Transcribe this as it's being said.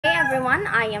everyone,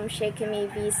 I am Sheika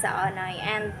Gonzales-Sa-onoy,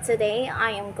 and today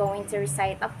I am going to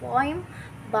recite a poem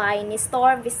by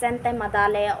Nestor Vicente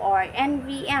Madale or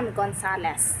NVM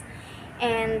Gonzales.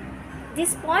 And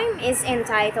this poem is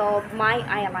entitled My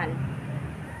Island.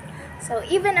 So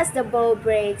even as the bow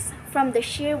breaks from the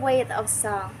sheer weight of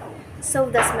song, so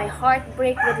does my heart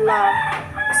break with love,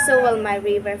 so will my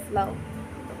river flow.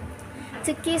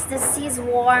 To kiss the sea's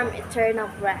warm, eternal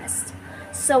breast,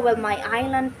 so will my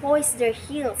island poise their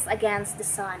heels against the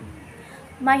sun.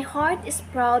 My heart is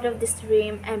proud of this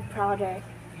dream and prouder,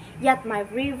 yet my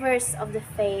rivers of the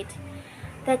fate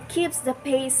that keeps the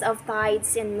pace of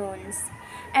tides and moons,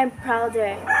 and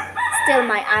prouder still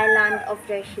my island of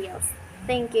their heels.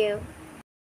 Thank you.